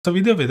In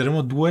questo video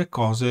vedremo due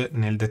cose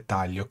nel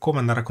dettaglio: come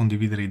andare a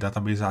condividere i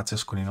database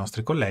Access con i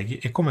nostri colleghi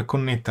e come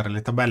connettere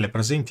le tabelle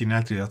presenti in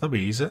altri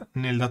database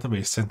nel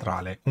database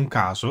centrale. Un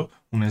caso,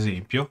 un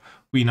esempio: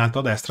 qui in alto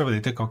a destra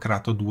vedete che ho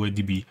creato due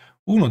DB,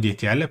 uno di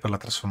ETL per la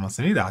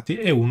trasformazione dei dati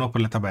e uno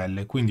per le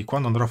tabelle. Quindi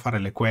quando andrò a fare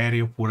le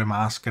query oppure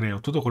maschere o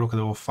tutto quello che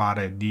devo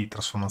fare di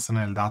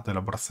trasformazione del dato e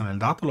elaborazione del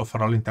dato lo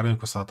farò all'interno di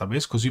questo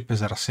database, così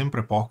peserà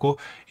sempre poco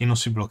e non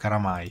si bloccherà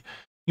mai.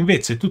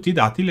 Invece tutti i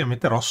dati li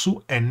metterò su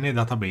N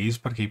database,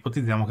 perché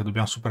ipotizziamo che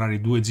dobbiamo superare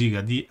i 2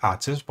 giga di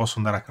access, posso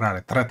andare a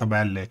creare 3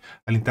 tabelle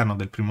all'interno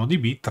del primo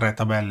DB, 3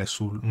 tabelle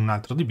su un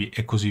altro DB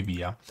e così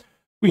via.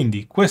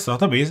 Quindi questo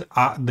database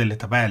ha delle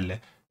tabelle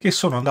che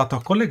sono andato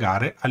a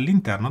collegare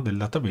all'interno del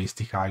database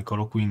di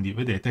calcolo. Quindi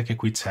vedete che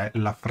qui c'è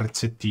la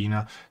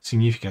freccettina,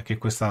 significa che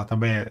questa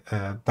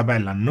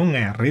tabella non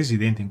è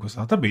residente in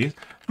questo database,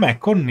 ma è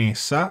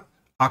connessa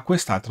a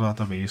quest'altro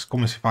database.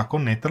 Come si fa a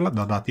connetterla?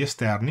 Da dati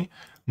esterni,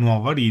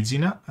 nuova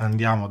origine,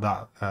 andiamo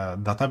da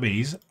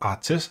database,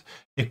 access,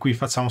 e qui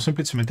facciamo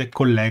semplicemente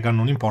collega,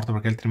 non importa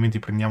perché altrimenti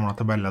prendiamo una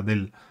tabella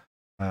del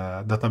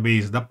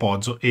database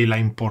d'appoggio e la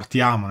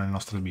importiamo nel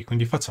nostro DB,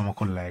 quindi facciamo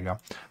collega,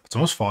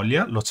 facciamo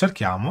sfoglia, lo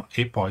cerchiamo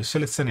e poi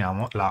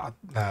selezioniamo la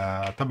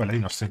tabella di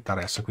nostro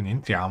interesse, quindi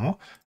entriamo,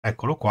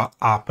 eccolo qua,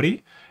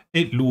 apri,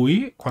 e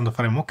lui, quando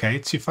faremo ok,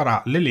 ci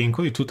farà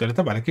l'elenco di tutte le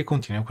tabelle che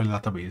contiene quel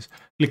database.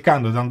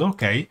 Cliccando e dando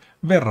ok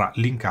verrà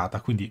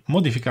linkata, quindi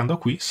modificando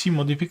qui si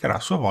modificherà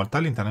a sua volta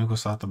all'interno di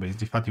questo database.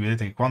 Difatti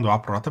vedete che quando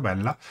apro la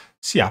tabella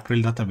si apre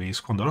il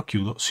database, quando lo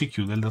chiudo si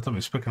chiude il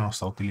database perché non lo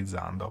sto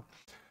utilizzando.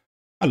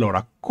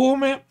 Allora,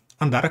 come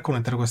andare a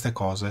connettere queste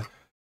cose?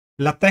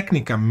 La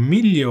tecnica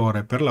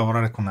migliore per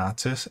lavorare con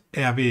Access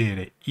è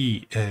avere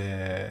i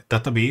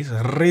database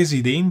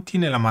residenti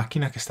nella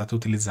macchina che state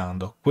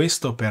utilizzando.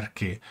 Questo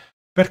perché?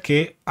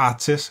 Perché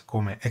Access,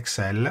 come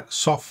Excel,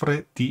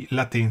 soffre di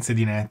latenze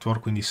di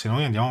network, quindi se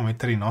noi andiamo a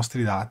mettere i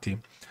nostri dati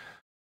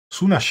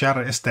su una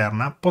share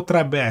esterna,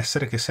 potrebbe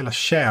essere che se la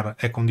share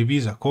è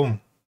condivisa con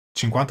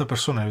 50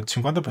 persone, le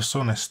 50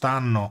 persone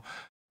stanno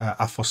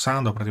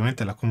affossando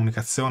praticamente la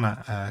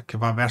comunicazione che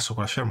va verso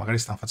quella share, magari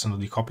stanno facendo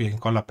di copia e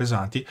incolla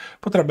pesanti,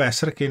 potrebbe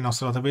essere che il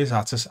nostro database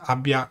access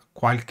abbia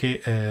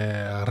qualche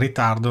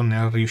ritardo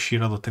nel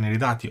riuscire ad ottenere i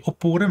dati,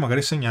 oppure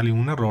magari segnali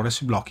un errore e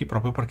si blocchi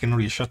proprio perché non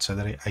riesce a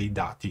accedere ai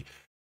dati.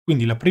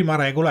 Quindi la prima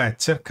regola è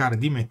cercare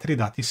di mettere i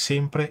dati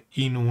sempre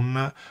in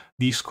un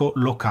disco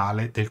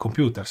locale del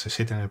computer. Se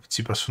siete nel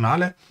PC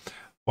personale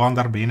può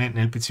andare bene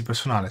nel PC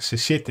personale. Se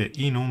siete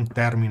in un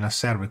terminal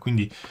server,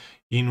 quindi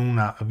in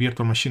una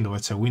virtual machine dove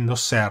c'è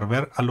Windows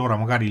Server, allora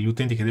magari gli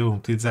utenti che devono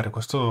utilizzare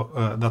questo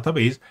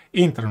database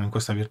entrano in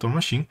questa virtual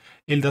machine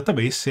e il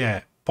database, se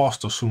è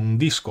posto su un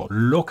disco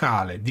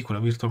locale di quella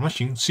virtual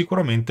machine,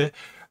 sicuramente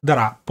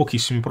darà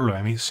pochissimi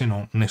problemi, se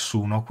non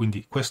nessuno.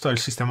 Quindi questo è il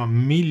sistema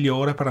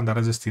migliore per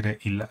andare a gestire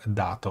il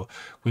dato.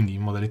 Quindi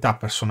in modalità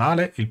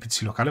personale il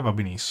PC locale va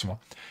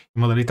benissimo.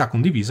 In modalità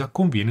condivisa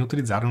conviene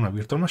utilizzare una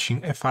virtual machine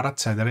e far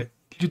accedere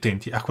gli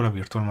utenti a quella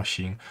virtual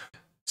machine.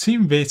 Se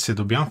invece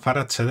dobbiamo far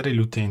accedere gli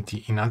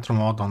utenti in altro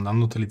modo,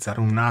 andando a utilizzare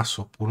un NAS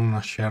oppure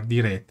una share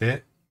di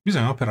rete,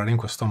 bisogna operare in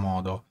questo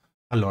modo.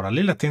 Allora,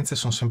 le latenze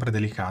sono sempre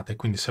delicate,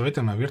 quindi se avete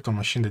una virtual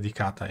machine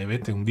dedicata e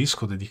avete un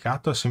disco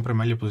dedicato, è sempre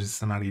meglio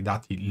posizionare i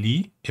dati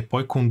lì e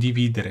poi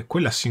condividere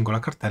quella singola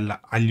cartella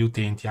agli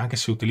utenti, anche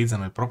se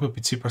utilizzano il proprio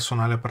PC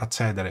personale per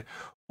accedere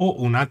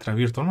o un'altra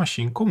virtual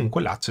machine,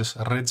 comunque l'access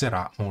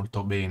reggerà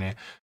molto bene,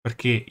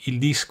 perché il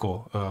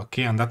disco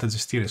che andate a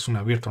gestire su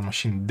una virtual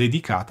machine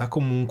dedicata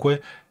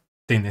comunque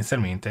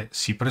tendenzialmente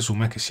si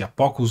presume che sia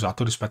poco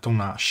usato rispetto a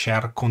una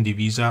share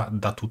condivisa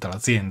da tutta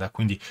l'azienda,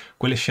 quindi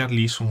quelle share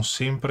lì sono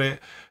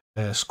sempre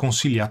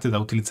sconsigliate da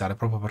utilizzare,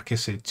 proprio perché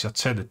se ci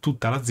accede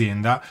tutta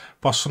l'azienda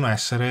possono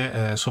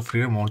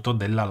soffrire molto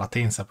della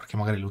latenza, perché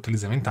magari lo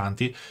utilizzano in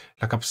tanti,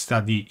 la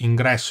capacità di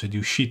ingresso e di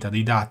uscita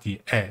dei dati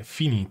è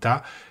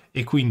finita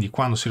e quindi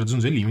quando si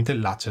raggiunge il limite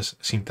l'access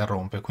si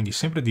interrompe, quindi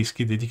sempre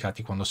dischi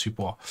dedicati quando si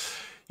può.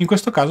 In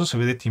questo caso, se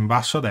vedete in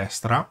basso a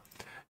destra,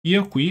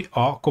 io qui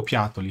ho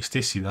copiato gli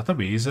stessi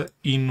database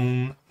in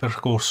un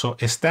percorso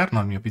esterno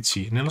al mio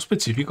PC, nello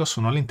specifico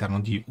sono all'interno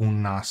di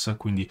un NAS,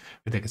 quindi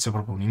vedete che c'è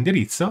proprio un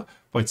indirizzo,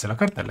 poi c'è la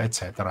cartella,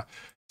 eccetera.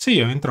 Se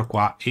io entro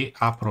qua e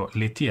apro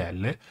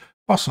l'ETL,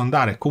 posso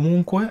andare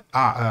comunque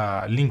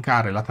a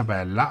linkare la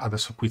tabella.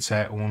 Adesso qui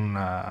c'è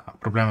un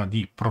problema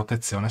di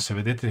protezione, se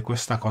vedete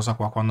questa cosa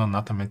qua quando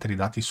andate a mettere i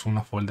dati su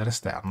una folder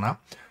esterna,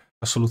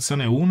 la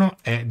soluzione 1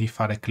 è di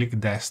fare clic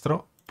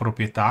destro,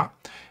 proprietà,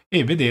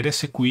 e vedere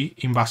se qui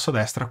in basso a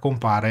destra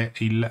compare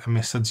il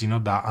messaggino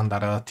da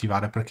andare ad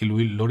attivare, perché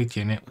lui lo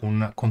ritiene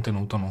un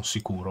contenuto non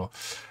sicuro.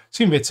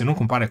 Se invece non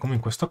compare come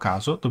in questo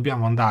caso,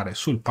 dobbiamo andare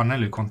sul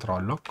pannello di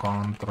controllo,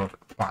 control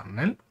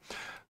panel,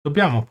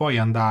 dobbiamo poi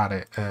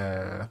andare,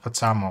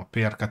 facciamo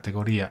per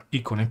categoria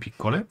icone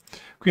piccole,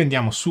 qui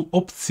andiamo su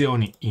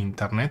opzioni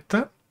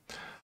internet.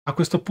 A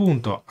questo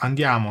punto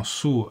andiamo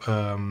su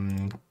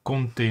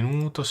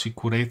contenuto,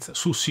 sicurezza,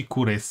 su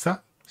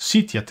sicurezza,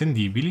 siti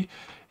attendibili,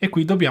 e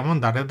qui dobbiamo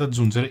andare ad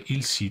aggiungere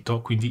il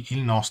sito, quindi il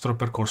nostro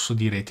percorso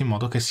di rete in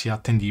modo che sia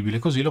attendibile,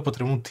 così lo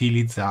potremo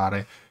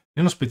utilizzare.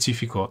 Nello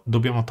specifico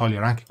dobbiamo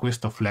togliere anche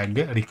questo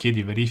flag,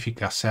 richiedi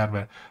verifica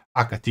server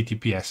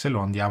HTTPS,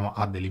 lo andiamo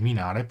ad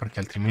eliminare perché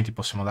altrimenti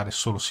possiamo dare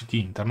solo siti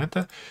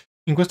internet.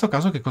 In questo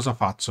caso che cosa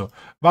faccio?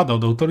 Vado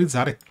ad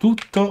autorizzare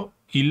tutti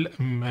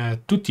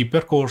i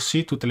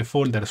percorsi, tutte le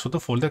folder e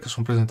sottofolder che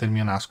sono presenti nel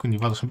mio NAS, quindi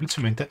vado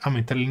semplicemente a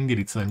mettere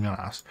l'indirizzo del mio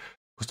NAS.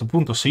 A questo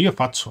punto se io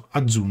faccio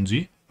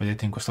aggiungi,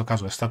 vedete in questo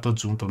caso è stato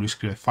aggiunto, lui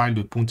scrive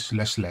file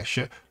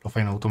 // lo fa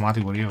in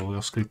automatico, io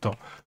avevo scritto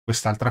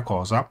quest'altra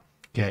cosa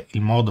che è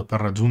il modo per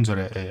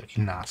raggiungere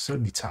il NAS,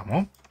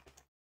 diciamo.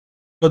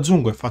 Lo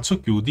aggiungo e faccio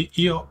chiudi,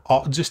 io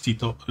ho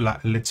gestito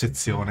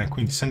l'eccezione,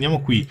 quindi se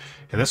andiamo qui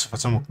e adesso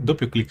facciamo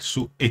doppio clic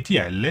su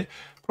ETL,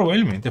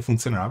 probabilmente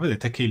funzionerà,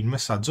 vedete che il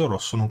messaggio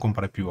rosso non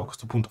compare più. A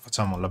questo punto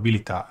facciamo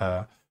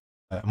l'abilità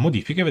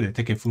modifiche,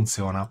 vedete che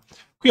funziona.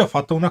 Qui ho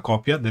fatto una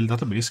copia del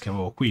database che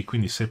avevo qui,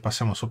 quindi se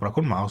passiamo sopra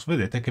col mouse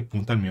vedete che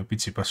punta il mio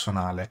PC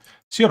personale.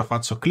 Se io ora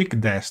faccio clic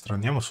destro,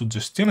 andiamo su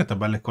gestione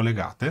tabelle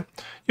collegate,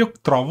 io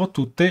trovo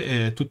tutti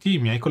i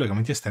miei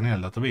collegamenti esterni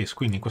al database,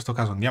 quindi in questo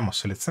caso andiamo a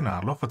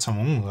selezionarlo,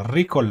 facciamo un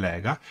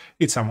ricollega,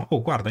 diciamo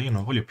oh guarda io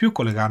non voglio più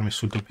collegarmi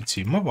sul tuo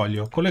PC, ma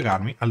voglio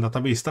collegarmi al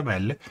database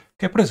tabelle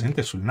che è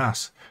presente sul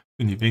NAS.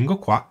 Quindi vengo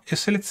qua e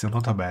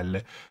seleziono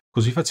tabelle.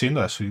 Così facendo,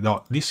 adesso gli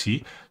do di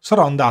sì,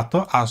 sarò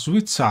andato a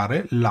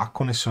switchare la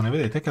connessione.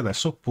 Vedete che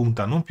adesso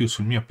punta non più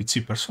sul mio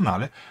PC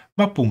personale,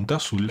 ma punta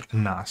sul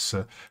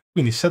NAS.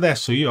 Quindi se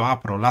adesso io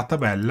apro la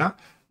tabella,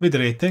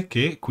 vedrete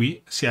che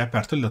qui si è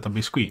aperto il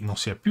database qui, non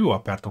si è più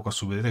aperto qua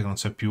su, vedete che non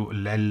c'è più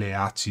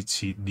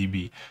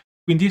l'LHCDB.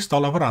 Quindi sto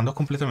lavorando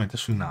completamente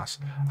sul NAS.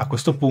 A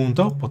questo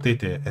punto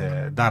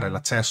potete dare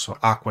l'accesso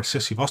a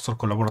qualsiasi vostro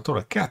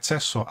collaboratore che ha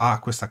accesso a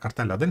questa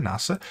cartella del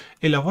NAS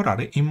e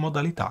lavorare in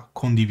modalità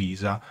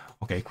condivisa.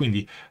 Ok,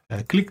 quindi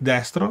clic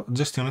destro,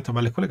 gestione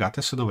tabelle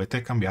collegate se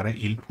dovete cambiare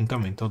il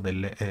puntamento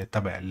delle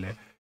tabelle.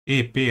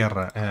 E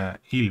per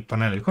il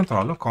pannello di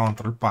controllo,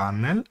 control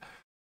panel,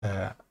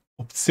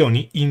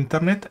 opzioni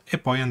internet e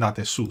poi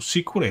andate su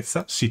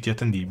sicurezza, siti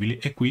attendibili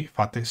e qui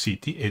fate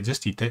siti e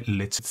gestite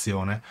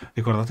l'eccezione.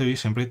 Ricordatevi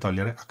sempre di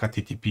togliere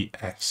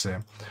HTTPS.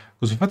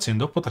 Così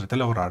facendo potrete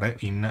lavorare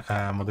in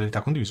modalità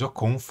condiviso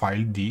con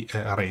file di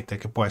rete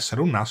che può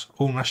essere un NAS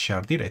o una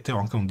share di rete o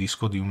anche un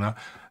disco di una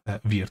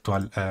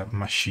virtual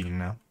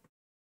machine.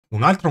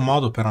 Un altro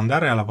modo per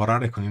andare a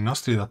lavorare con i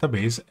nostri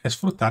database è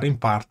sfruttare in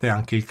parte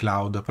anche il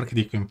cloud. Perché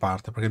dico in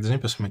parte? Perché ad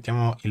esempio se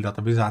mettiamo il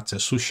database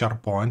access su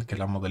SharePoint, che è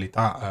la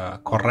modalità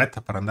corretta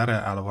per andare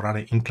a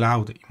lavorare in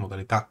cloud in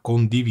modalità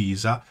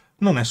condivisa,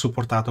 non è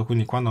supportato,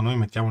 quindi quando noi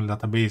mettiamo il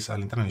database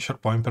all'interno di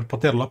SharePoint per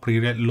poterlo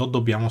aprire lo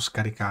dobbiamo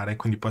scaricare,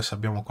 quindi poi se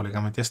abbiamo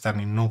collegamenti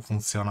esterni non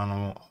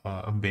funzionano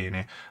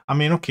bene, a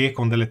meno che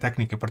con delle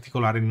tecniche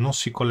particolari non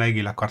si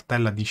colleghi la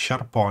cartella di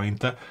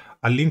SharePoint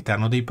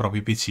all'interno dei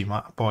propri PC,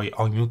 ma poi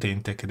ogni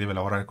utente che deve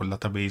lavorare col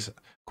database,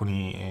 con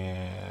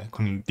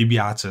il DB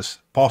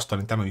Access posto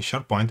all'interno di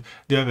SharePoint,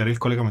 deve avere il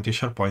collegamento di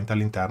SharePoint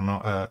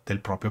all'interno del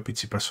proprio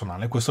PC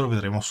personale. Questo lo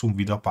vedremo su un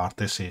video a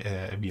parte se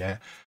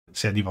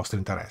è di vostro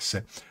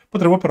interesse.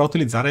 Potremmo però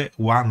utilizzare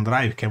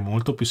OneDrive, che è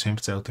molto più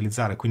semplice da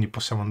utilizzare, quindi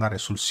possiamo andare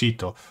sul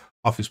sito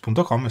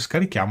office.com e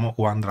scarichiamo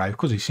OneDrive,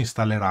 così si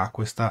installerà.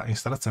 Questa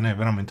installazione è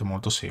veramente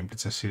molto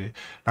semplice, si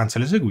lancia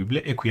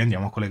l'eseguibile e qui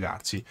andiamo a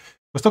collegarci.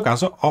 In questo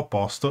caso ho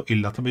posto il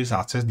database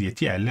access di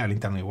ETL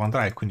all'interno di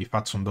OneDrive, quindi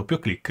faccio un doppio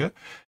clic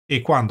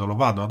e quando lo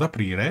vado ad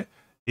aprire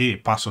e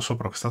passo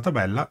sopra questa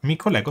tabella mi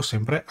collego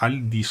sempre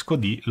al disco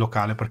di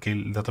locale perché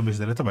il database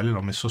delle tabelle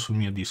l'ho messo sul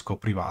mio disco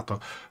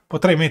privato.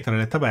 Potrei mettere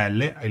le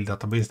tabelle, il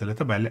database delle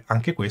tabelle,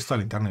 anche questo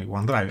all'interno di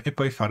OneDrive e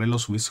poi fare lo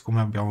switch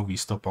come abbiamo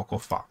visto poco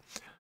fa.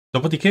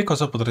 Dopodiché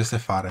cosa potreste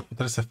fare?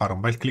 Potreste fare un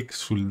bel clic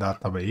sul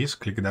database,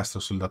 clic destro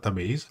sul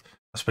database,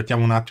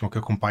 aspettiamo un attimo che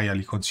compaia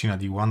l'iconcina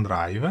di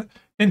OneDrive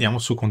e andiamo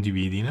su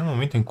condividi. Nel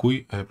momento in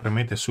cui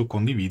premete su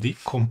condividi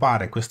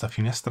compare questa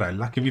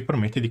finestrella che vi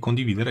permette di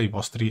condividere ai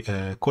vostri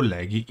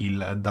colleghi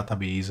il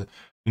database.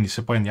 Quindi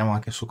se poi andiamo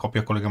anche su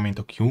copia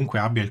collegamento, chiunque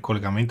abbia il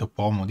collegamento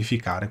può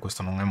modificare,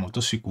 questo non è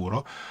molto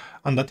sicuro.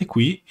 Andate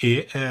qui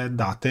e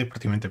date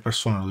praticamente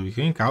persone, lo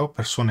dovete cliccare,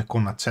 persone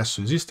con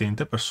accesso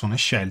esistente, persone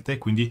scelte,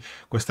 quindi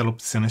questa è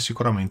l'opzione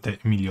sicuramente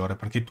migliore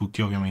perché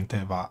tutti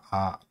ovviamente va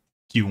a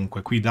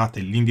chiunque. Qui date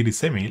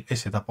l'indirizzo email e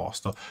siete a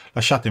posto.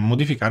 Lasciate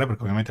modificare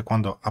perché ovviamente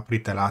quando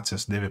aprite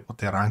l'access deve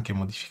poter anche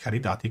modificare i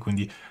dati,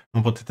 quindi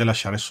non potete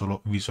lasciare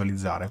solo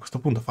visualizzare. A questo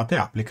punto fate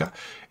applica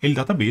e il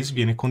database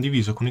viene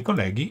condiviso con i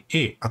colleghi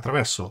e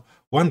attraverso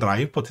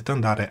OneDrive potete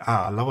andare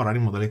a lavorare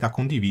in modalità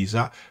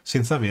condivisa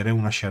senza avere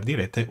una share di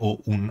rete o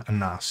un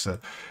NAS.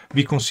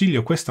 Vi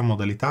consiglio questa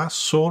modalità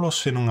solo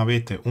se non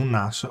avete un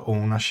NAS o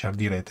una share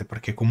di rete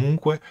perché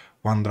comunque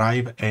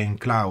OneDrive è in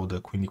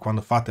cloud, quindi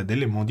quando fate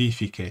delle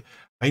modifiche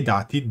ai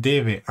dati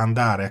deve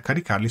andare a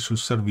caricarli sul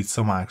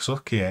servizio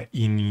Microsoft che è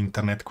in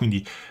internet,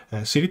 quindi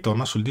si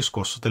ritorna sul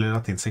discorso delle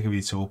latenze che vi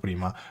dicevo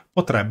prima.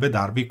 Potrebbe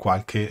darvi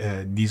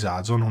qualche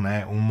disagio, non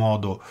è un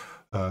modo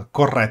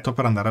corretto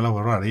per andare a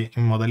lavorare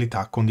in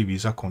modalità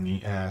condivisa con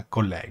i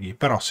colleghi.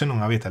 Però se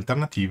non avete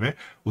alternative,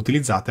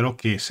 utilizzatelo,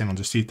 che se non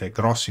gestite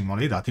grossi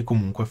moli di dati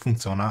comunque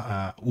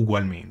funziona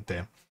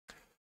ugualmente.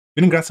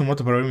 Vi ringrazio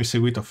molto per avermi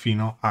seguito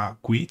fino a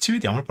qui, ci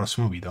vediamo al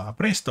prossimo video. A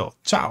presto,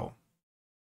 ciao!